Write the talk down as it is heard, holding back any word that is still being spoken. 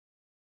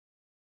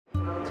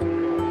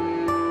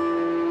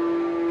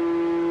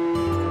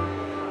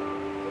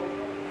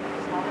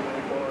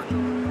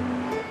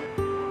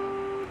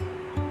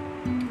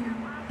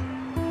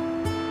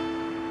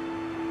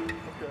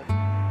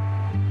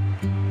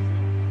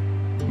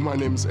My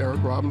name is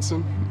Eric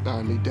Robinson.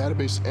 I'm a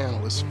database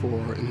analyst for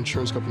an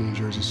insurance company in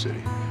Jersey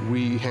City.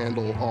 We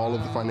handle all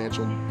of the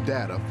financial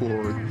data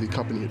for the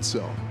company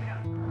itself.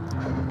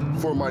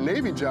 For my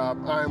Navy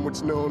job, I'm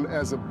what's known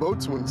as a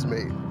boatswain's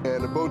mate.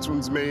 And a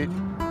boatswain's mate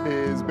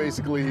is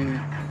basically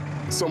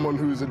someone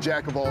who's a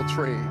jack of all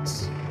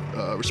trades,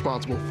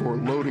 responsible for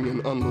loading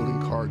and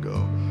unloading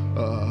cargo,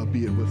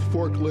 be it with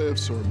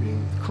forklifts or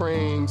being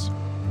cranes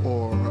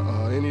or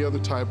any other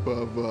type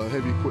of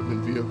heavy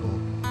equipment vehicle.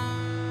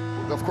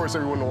 Of course,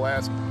 everyone will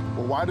ask,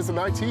 well, why does an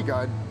IT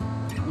guy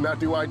not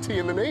do IT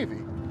in the Navy?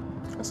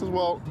 I says,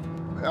 well,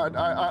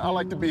 I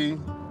like to be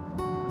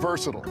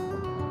versatile.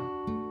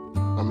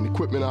 I'm an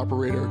equipment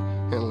operator,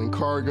 handling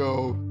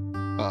cargo,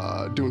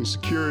 doing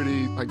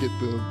security. I get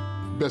the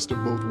best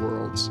of both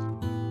worlds.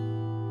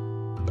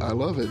 I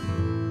love it.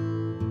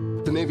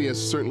 The Navy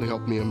has certainly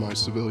helped me in my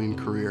civilian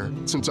career.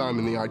 Since I'm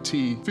in the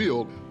IT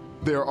field,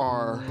 there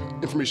are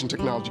information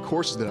technology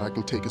courses that I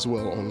can take as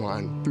well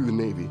online through the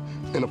Navy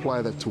and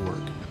apply that to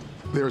work.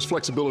 There's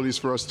flexibilities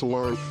for us to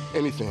learn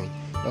anything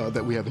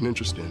that we have an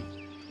interest in.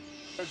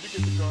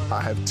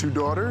 I have two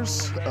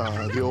daughters.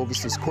 The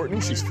oldest is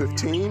Courtney, she's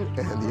 15,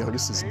 and the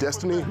youngest is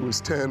Destiny, who is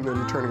 10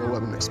 and turning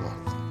 11 next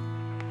month.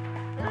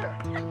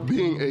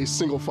 Being a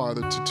single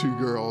father to two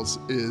girls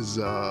is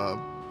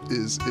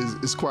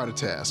quite a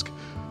task.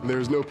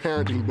 There's no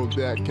parenting book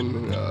that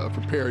can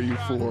prepare you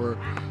for,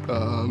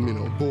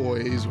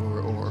 boys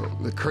or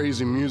the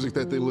crazy music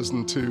that they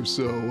listen to.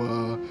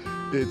 So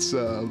it's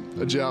a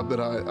job that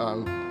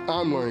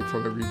I'm learning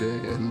from every day,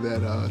 and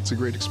that it's a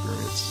great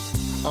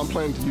experience. I'm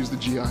planning to use the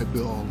GI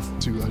Bill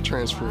to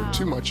transfer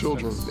to my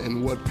children,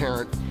 and what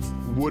parent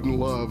wouldn't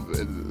love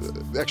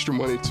extra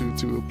money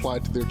to apply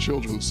to their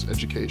children's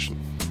education.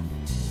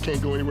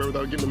 Can't go anywhere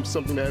without getting them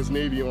something that has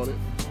Navy on it.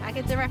 I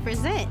get to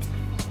represent.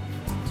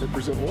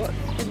 Represent what?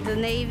 The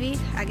Navy.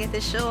 I get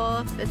to show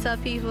off and tell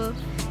people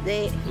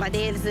that my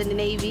dad is in the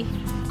Navy.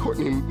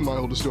 Courtney, my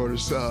oldest daughter,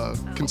 is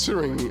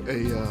considering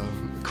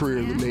a career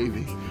in the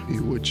Navy,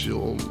 which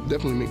will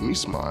definitely make me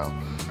smile.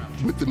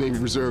 With the Navy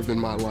Reserve in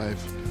my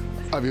life,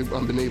 I've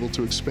been able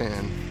to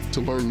expand,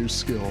 to learn new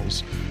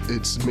skills.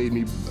 It's made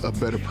me a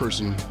better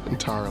person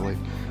entirely.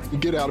 You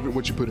get out of it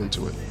what you put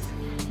into it.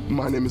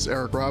 My name is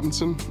Eric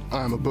Robinson.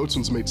 I'm a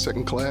boatswain's mate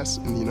second class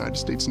in the United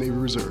States Navy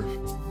Reserve.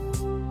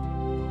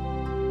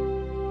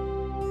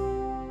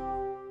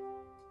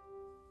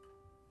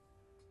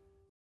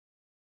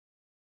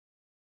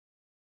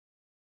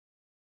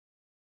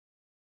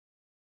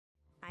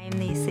 I am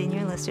the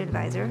Senior Enlisted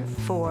Advisor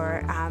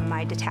for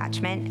my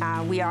detachment.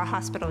 We are a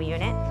hospital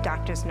unit,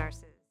 doctors,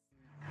 nurses.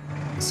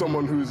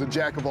 Someone who's a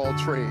jack of all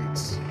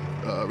trades,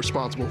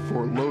 responsible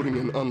for loading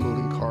and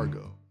unloading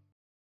cargo.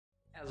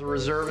 As a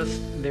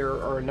reservist, there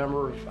are a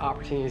number of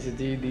opportunities to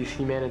do these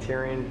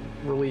humanitarian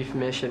relief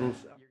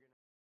missions.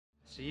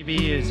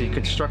 CB is the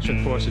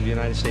construction force of the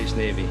United States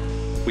Navy.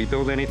 We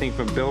build anything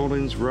from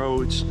buildings,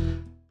 roads,